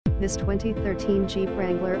This 2013 Jeep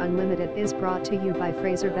Wrangler Unlimited is brought to you by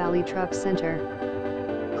Fraservalley Truck Center.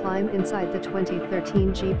 Climb inside the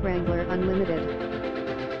 2013 Jeep Wrangler Unlimited.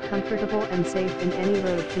 Comfortable and safe in any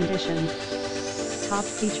road condition. Top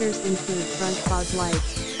features include front fog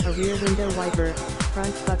lights, a rear window wiper,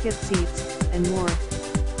 front bucket seats, and more.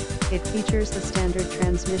 It features a standard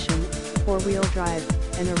transmission, 4-wheel drive,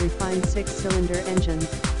 and a refined 6-cylinder engine.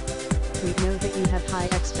 We know that you have high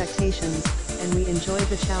expectations, and we enjoy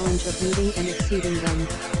the challenge of meeting and exceeding them.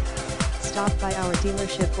 Stop by our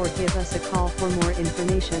dealership or give us a call for more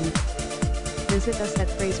information. Visit us at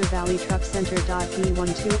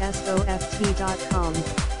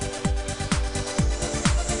fraservalleytruckcenter.b12soft.com.